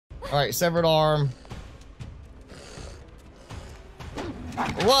All right, severed arm.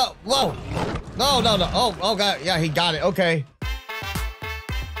 Whoa, whoa. No, no, no. Oh, God. Yeah, he got it. Okay.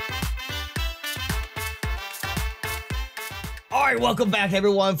 All right, welcome back,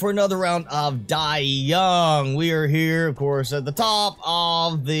 everyone, for another round of Die Young. We are here, of course, at the top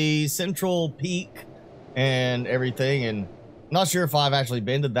of the central peak and everything. And I'm not sure if I've actually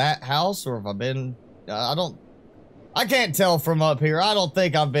been to that house or if I've been... I can't tell from up here. I don't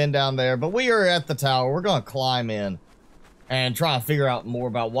think I've been down there, but we are at the tower. We're going to climb in and try to figure out more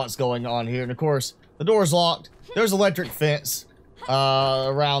about what's going on here. And, of course, the door's locked. There's electric fence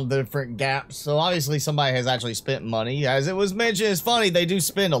around the different gaps. So, obviously, somebody has actually spent money. As it was mentioned, it's funny, they do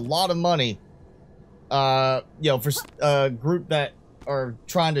spend a lot of money, you know, for a group that are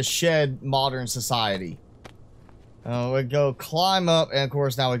trying to shed modern society. We go climb up, and, of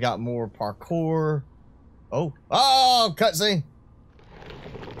course, now we got more parkour. Oh, cutscene.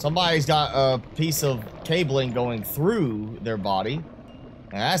 Somebody's got a piece of cabling going through their body.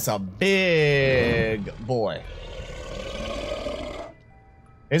 And that's a big boy.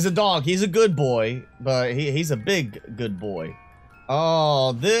 He's a dog. He's a good boy, but he's a big good boy.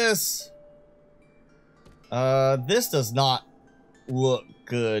 Oh, this does not look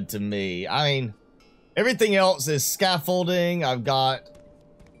good to me. I mean, everything else is scaffolding. I've got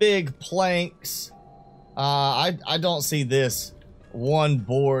big planks. I don't see this one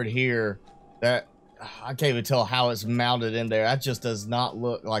board here that I can't even tell how it's mounted in there. That just does not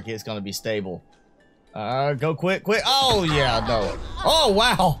look like it's going to be stable. Go quick. Oh, yeah, no. Oh,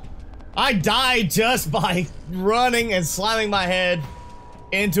 wow. I died just by running and slamming my head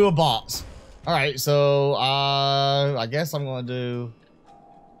into a box. All right, so, I guess I'm going to do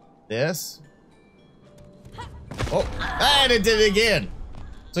this. Oh, and it did it again.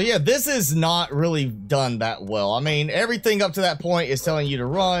 So yeah, this is not really done that well. I mean, everything up to that point is telling you to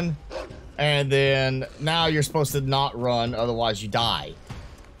run, and then now you're supposed to not run, otherwise you die.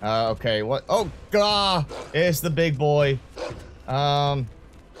 Okay, what? Oh, God, it's the big boy. Oh,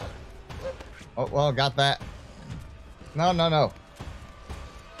 well, got that. No.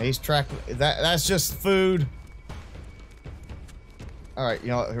 He's tracking. That's just food. All right, you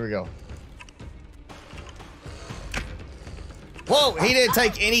know what? Here we go. Whoa, he didn't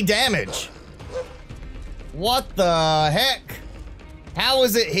take any damage. What the heck? How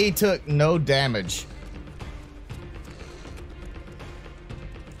is it he took no damage?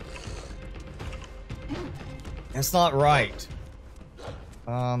 That's not right.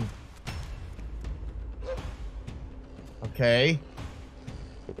 Okay.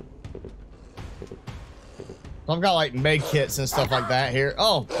 So I've got like med kits and stuff like that here.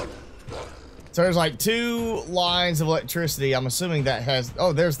 Oh. So there's like 2 lines of electricity. I'm assuming that has...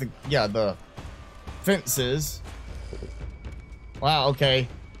 Oh, there's the... Yeah, the fences. Wow, okay.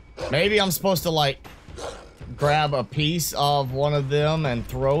 Maybe I'm supposed to, like, grab a piece of one of them and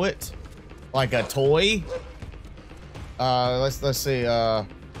throw it. Like a toy. Let's see,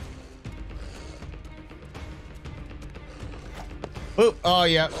 Oop, oh,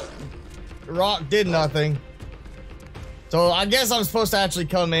 yeah. Rock did nothing. So I guess I'm supposed to actually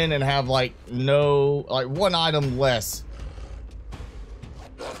come in and have like like 1 item less.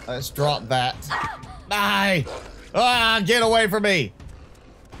 Let's drop that. Die! Ah, get away from me!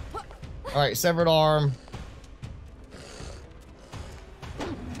 Alright, severed arm.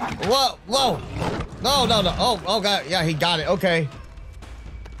 Whoa, whoa! No. Oh, God, yeah, he got it. Okay.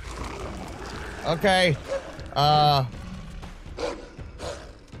 Okay.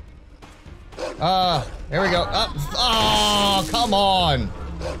 Here we go. Oh, come on.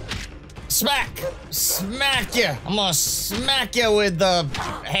 Smack you. I'm gonna smack you with the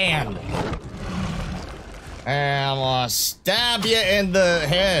hand. And I'm gonna stab you in the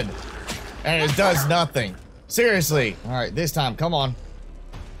head. And it does nothing. Seriously. All right, this time, come on.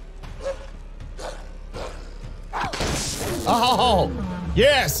 Oh,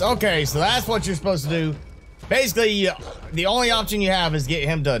 yes. Okay, so that's what you're supposed to do. Basically, the only option you have is get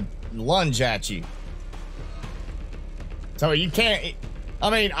him to lunge at you. So you can't... I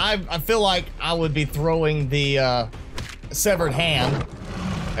mean, I feel like I would be throwing the severed hand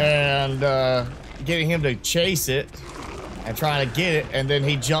and getting him to chase it and trying to get it, and then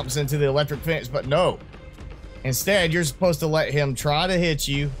he jumps into the electric fence, but no. Instead, you're supposed to let him try to hit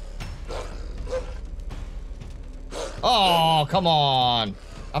you. Oh, come on.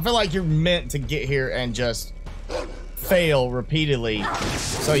 I feel like you're meant to get here and just fail repeatedly,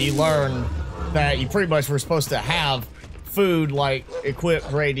 so you learn that you pretty much were supposed to have food like equipped,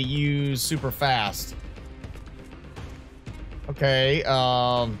 ready to use super fast. Okay,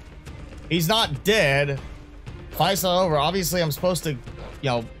 he's not dead. Fight's not over. Obviously, I'm supposed to, you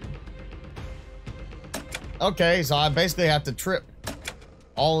know, Okay, so I basically have to trip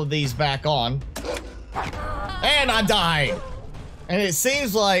all of these back on. And I died. And it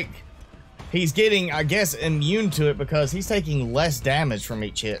seems like he's getting, I guess, immune to it because he's taking less damage from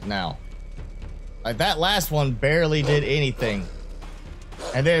each hit now. Like that last one barely did anything.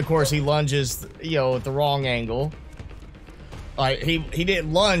 And then of course he lunges, you know, at the wrong angle. Like he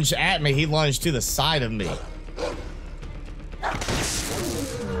didn't lunge at me, he lunged to the side of me.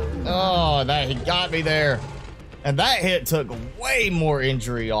 Oh, that he got me there. And that hit took way more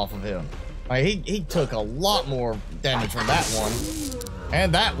injury off of him. Like he took a lot more damage from that one.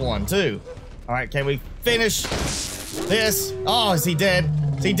 And that one too. Alright, can we finish this? Oh, is he dead?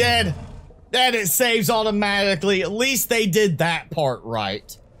 Is he dead? Then it saves automatically. At least they did that part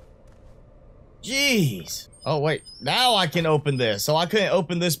right. Jeez. Oh, wait. Now I can open this. So I couldn't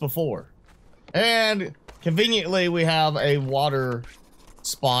open this before. And conveniently, we have a water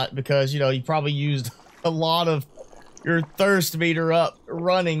spot because, you know, you probably used a lot of your thirst meter up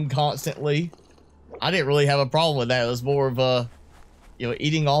running constantly. I didn't really have a problem with that. It was more of you know,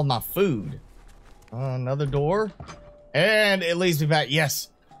 eating all my food. Another door. And it leads me back. Yes.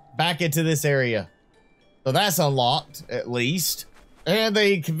 Back into this area. So that's unlocked, at least. And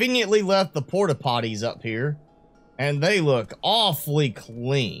they conveniently left the porta potties up here. And they look awfully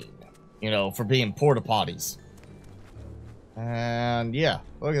clean, you know, for being porta potties. And yeah,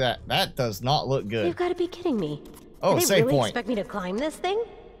 look at that. That does not look good. You've got to be kidding me. Oh, Do they save really point. Expect me to climb this thing?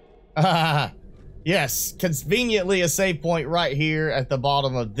 Yes, conveniently a save point right here at the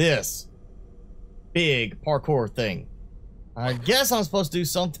bottom of this big parkour thing. I guess I'm supposed to do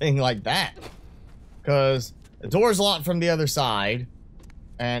something like that. Because the door's locked from the other side.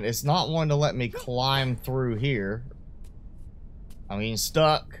 And it's not wanting to let me climb through here. I mean,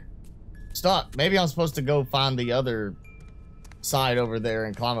 stuck. Stuck. Maybe I'm supposed to go find the other side over there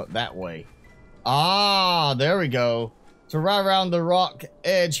and climb up that way. Ah, there we go. So right around the rock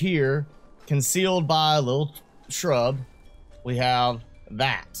edge here, concealed by a little shrub, we have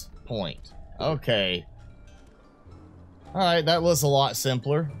that point. Okay. Alright, that was a lot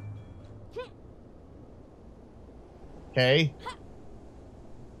simpler. Okay.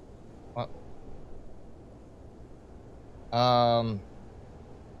 What?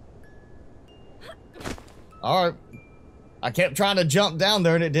 Alright. I kept trying to jump down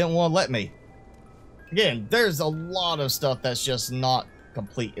there and it didn't want to let me. Again, there's a lot of stuff that's just not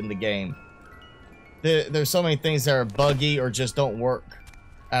complete in the game. There's so many things that are buggy or just don't work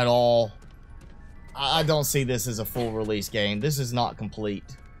at all. I don't see this as a full release game. This is not complete.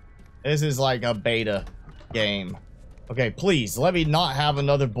 This is like a beta game. Okay, please, let me not have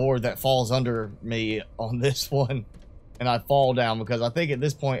another board that falls under me on this one. And I fall down because I think at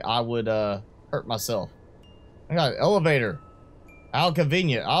this point I would hurt myself. I got an elevator. How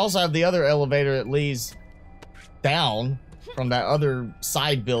convenient. I also have the other elevator that leads down from that other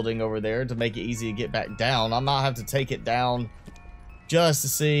side building over there to make it easy to get back down. I might have to take it down just to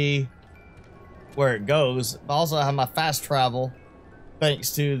see where it goes. I also have my fast travel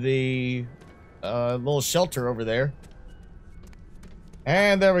thanks to the little shelter over there.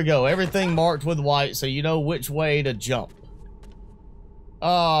 And there we go. Everything marked with white so you know which way to jump.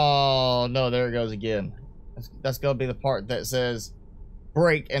 Oh, no, there it goes again. That's going to be the part that says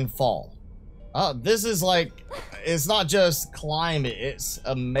break and fall. This is like, it's not just climb it, it's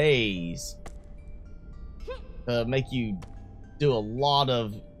a maze. To make you do a lot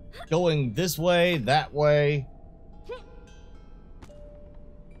of going this way, that way.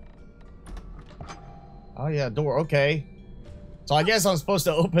 Oh yeah, door, okay. So I guess I'm supposed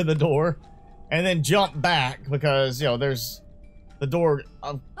to open the door and then jump back because, you know, there's the door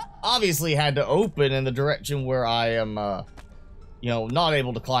obviously had to open in the direction where I am, you know, not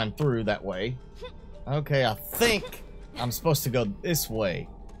able to climb through that way. Okay, I think I'm supposed to go this way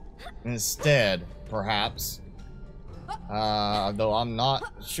instead, perhaps. Though I'm not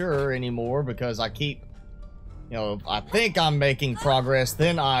sure anymore because I keep, you know, I think I'm making progress,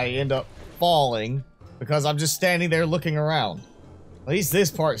 then I end up falling because I'm just standing there looking around. At least this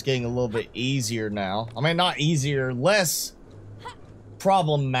part's getting a little bit easier now. I mean, not easier, less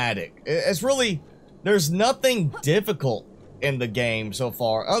problematic. It's really, there's nothing difficult in the game so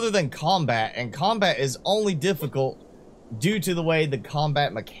far other than combat, and combat is only difficult due to the way the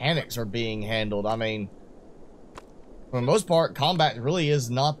combat mechanics are being handled. I mean, for the most part, combat really is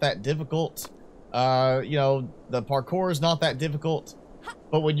not that difficult. You know, the parkour is not that difficult.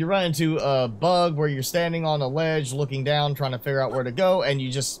 But when you run into a bug where you're standing on a ledge looking down trying to figure out where to go and you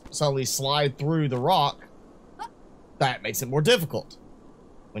just suddenly slide through the rock, that makes it more difficult.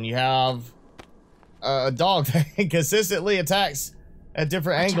 When you have a dog that consistently attacks at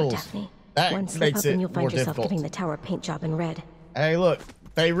different angles That One slip makes up it and you'll more find yourself difficult. giving the tower a paint job in red. Hey, look.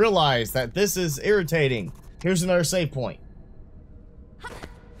 They realize that this is irritating. Here's another save point.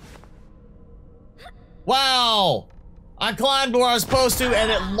 Wow! I climbed where I was supposed to,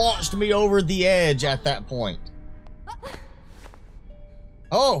 and it launched me over the edge at that point.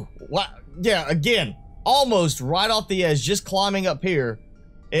 Oh, what? Yeah, again, almost right off the edge, just climbing up here.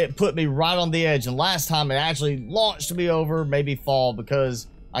 It put me right on the edge, and last time it actually launched me over, maybe fall, because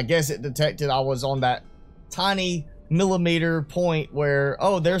I guess it detected I was on that tiny millimeter point where,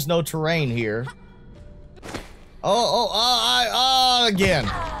 oh, there's no terrain here. Again.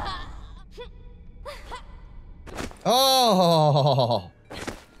 Oh,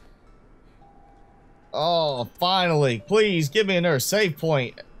 finally. Please, give me another save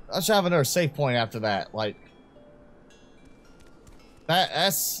point. I should have another save point after that. Like,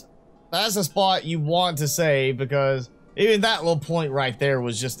 that's a spot you want to save, because even that little point right there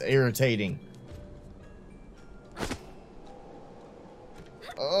was just irritating.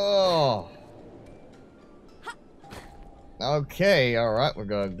 Oh. Okay, alright, we're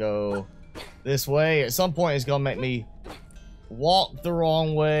gonna go this way. At some point, it's gonna make me walk the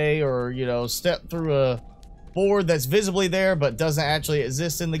wrong way, or, you know, step through a board that's visibly there but doesn't actually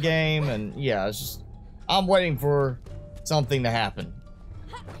exist in the game. And yeah, it's just, I'm waiting for something to happen.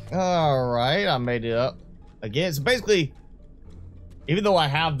 Alright, I made it up again. So basically, even though I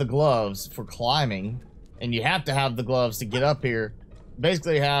have the gloves for climbing, and you have to have the gloves to get up here,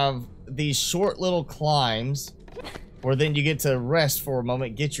 basically have these short little climbs where then you get to rest for a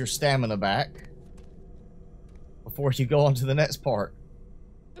moment, get your stamina back before you go on to the next part.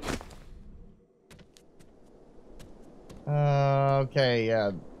 Okay,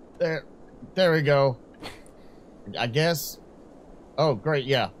 yeah. There we go. I guess. Oh, great,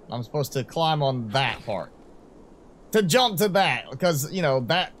 yeah. I'm supposed to climb on that part. To jump to that, because, you know,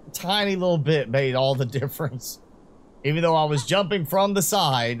 that tiny little bit made all the difference. Even though I was jumping from the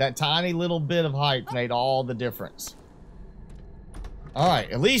side, that tiny little bit of height made all the difference.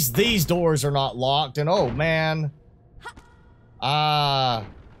 Alright, at least these doors are not locked, and oh, man.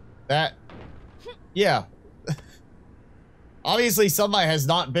 Yeah. Obviously, somebody has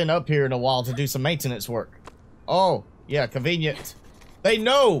not been up here in a while to do some maintenance work. Oh, yeah, convenient. They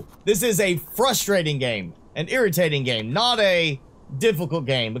know this is a frustrating game, an irritating game, not a difficult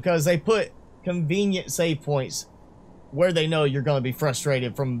game, because they put convenient save points where they know you're going to be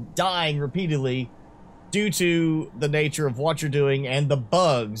frustrated from dying repeatedly due to the nature of what you're doing and the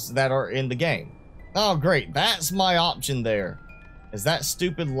bugs that are in the game. Oh, great. That's my option there. Is that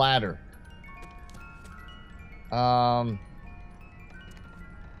stupid ladder. Oh,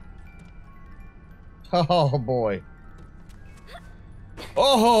 boy.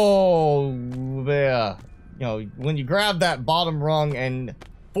 Oh, yeah. You know, when you grab that bottom rung, and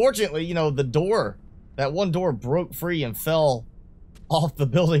fortunately, you know, the door, that one door broke free and fell off the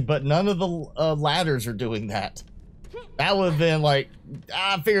building, but none of the ladders are doing that. That would have been like,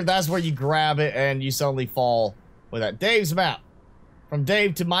 I figured that's where you grab it and you suddenly fall with that. Dave's map. From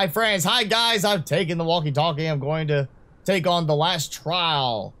Dave to my friends. Hi, guys. I've taken the walkie-talkie. I'm going to take on the last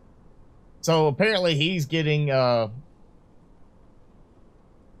trial. So apparently he's getting, we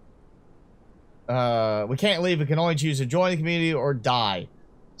can't leave. We can only choose to join the community or die.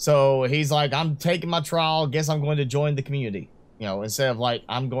 So he's like, I'm taking my trial. Guess I'm going to join the community. You know, instead of like,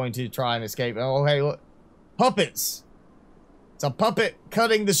 I'm going to try and escape. Oh, hey, look. Puppets. It's a puppet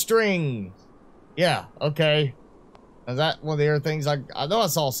cutting the string. Yeah, okay. Is that one of the other things I know I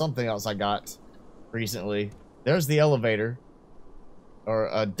saw something else I got recently. There's the elevator. Or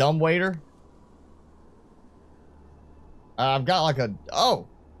a dumbwaiter. I've got like a, oh.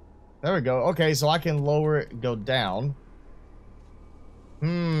 There we go. Okay, so I can lower it and go down.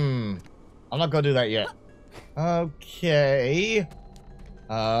 I'm not gonna do that yet. Okay.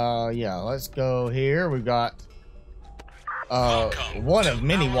 Yeah, let's go here. We've got one of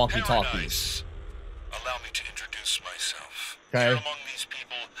many walkie-talkies. Allow me to introduce myself. Okay. Here among these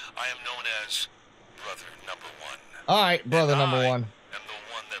people, I am known as Brother Number One. Alright, Brother Number One. And the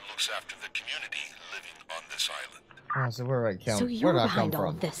one that looks after the community living on this island. Oh, so where did I come? So you're Where did I come behind all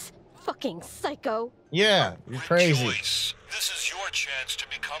from? of this. Fucking psycho. Yeah, you're crazy. Rejoice. This is your chance to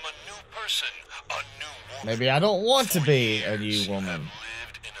become a new person, a new woman. Maybe I don't want to For be a years, new you woman. have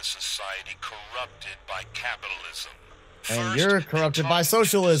lived in a society corrupted by capitalism. And First, you're they corrupted taught by you to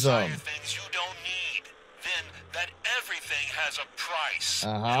socialism. desire things you don't need. Then that everything has a price.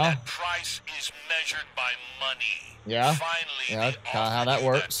 Uh-huh. And that price is measured by money. Yeah. Finally, Yeah, they kinda how offer that you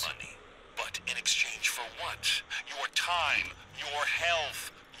works. money. But in exchange for what? Your time, your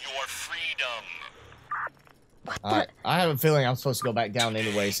health, your freedom. All right, I have a feeling I'm supposed to go back down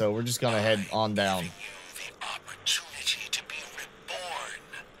anyway, so we're just gonna head on down. The opportunity to be reborn.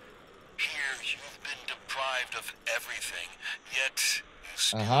 Here you've been deprived of everything, yet you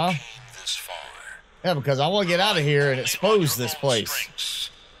still came this far. Yeah, because I want to get out of here and expose this place. Strengths.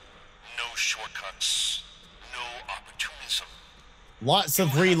 No shortcuts. No opportunism. Lots of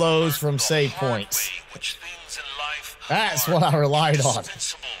reloads from save points. Which things in life That's what I relied on.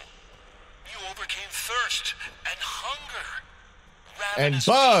 You overcame thirst and hunger. And Ravenous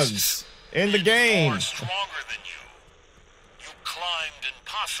bugs beasts in the men game. far stronger than you. You climbed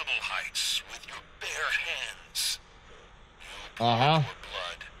impossible heights with your bare hands. You poured your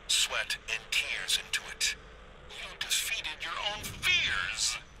blood, sweat, and tears into it. You defeated your own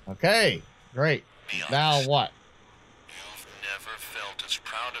fears. Okay, great. Be Now honest. what? You've never felt as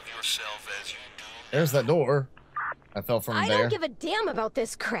proud of yourself as you do now. There's that door. I fell from I there. don't give a damn about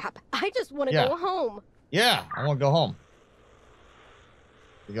this crap. I just want to Yeah. go home. Yeah, I want to go home.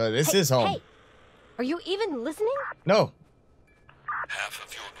 Because this is home. Hey, are you even listening? No. Half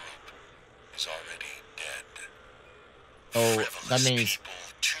of your group is already dead. Oh, that Frivolous means people,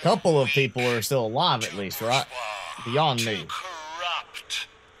 too a couple of weak, people are still alive at too least, right? bourgeois, Beyond too me. corrupt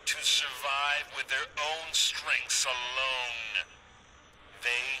to survive with their own strengths alone.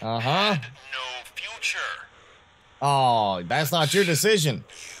 They had no future. Oh, that's not your decision.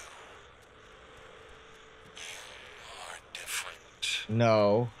 You are different.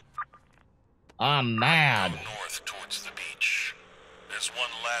 No. I'm mad. Go north towards the beach. There's one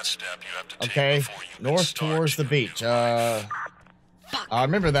last step you have to take Okay, before you can north start towards the your beach. new life. I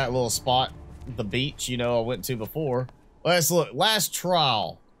remember that little spot, the beach, you know, I went to before. Let's look. Last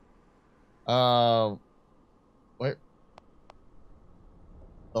trial. Wait.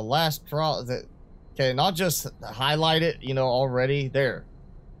 The last trial. Okay, not just highlight it, you know, already. There.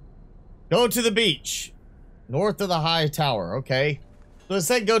 Go to the beach. North of the high tower. Okay. So it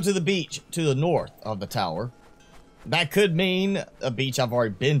said go to the beach to the north of the tower. That could mean a beach I've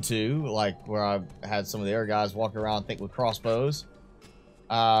already been to, like where I've had some of the other guys walk around, I think, with crossbows.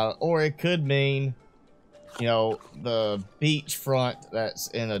 Or it could mean, you know, the beach front that's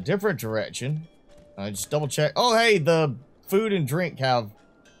in a different direction. Just double check. Oh, hey, the food and drink have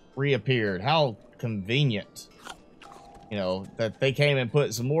reappeared. How convenient. You know, that they came and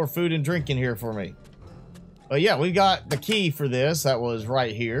put some more food and drink in here for me. But yeah, we got the key for this. That was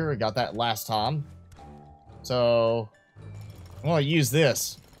right here. We got that last time. So, I'm going to use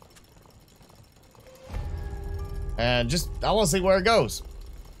this. And just, I want to see where it goes.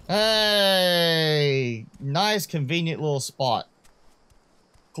 Hey, nice, convenient little spot.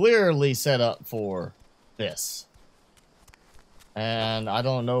 Clearly set up for this. And I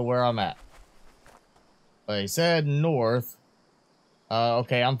don't know where I'm at. But he said north.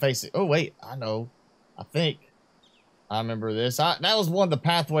 Okay, I'm facing, oh wait, I know. I think I remember this. That was one of the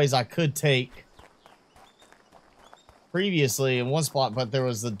pathways I could take previously in one spot, but there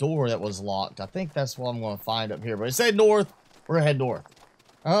was the door that was locked. I think that's what I'm going to find up here. But it said north. We're going to head north.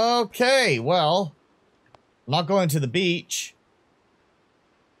 Okay, well, I'm not going to the beach.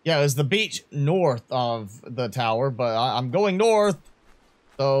 Yeah, it was the beach north of the tower, but I'm going north.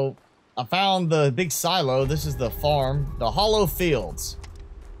 So I found the big silo. This is the farm, the hollow fields.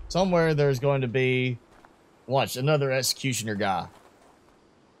 Somewhere there's going to be, watch, another executioner guy.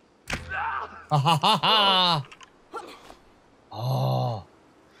 Ha ha ha ha! Oh.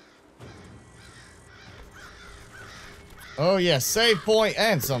 Oh yes, save point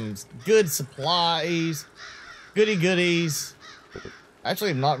and some good supplies. Goody goodies.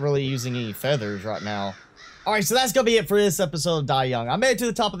 Actually, I'm not really using any feathers right now. Alright, so that's going to be it for this episode of Die Young. I made it to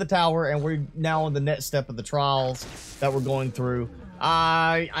the top of the tower, and we're now on the next step of the trials that we're going through.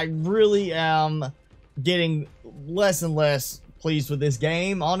 I really am getting less and less pleased with this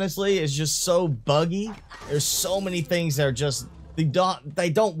game. Honestly, it's just so buggy. There's so many things that are just, they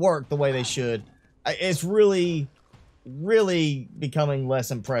don't work the way they should. It's really becoming less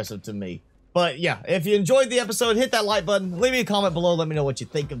impressive to me. But yeah, if you enjoyed the episode, hit that like button, leave me a comment below, let me know what you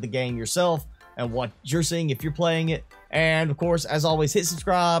think of the game yourself and what you're seeing if you're playing it. And of course, as always, hit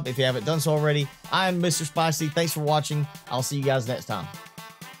subscribe if you haven't done so already. I'm Mr. Spicy. Thanks for watching. I'll see you guys next time.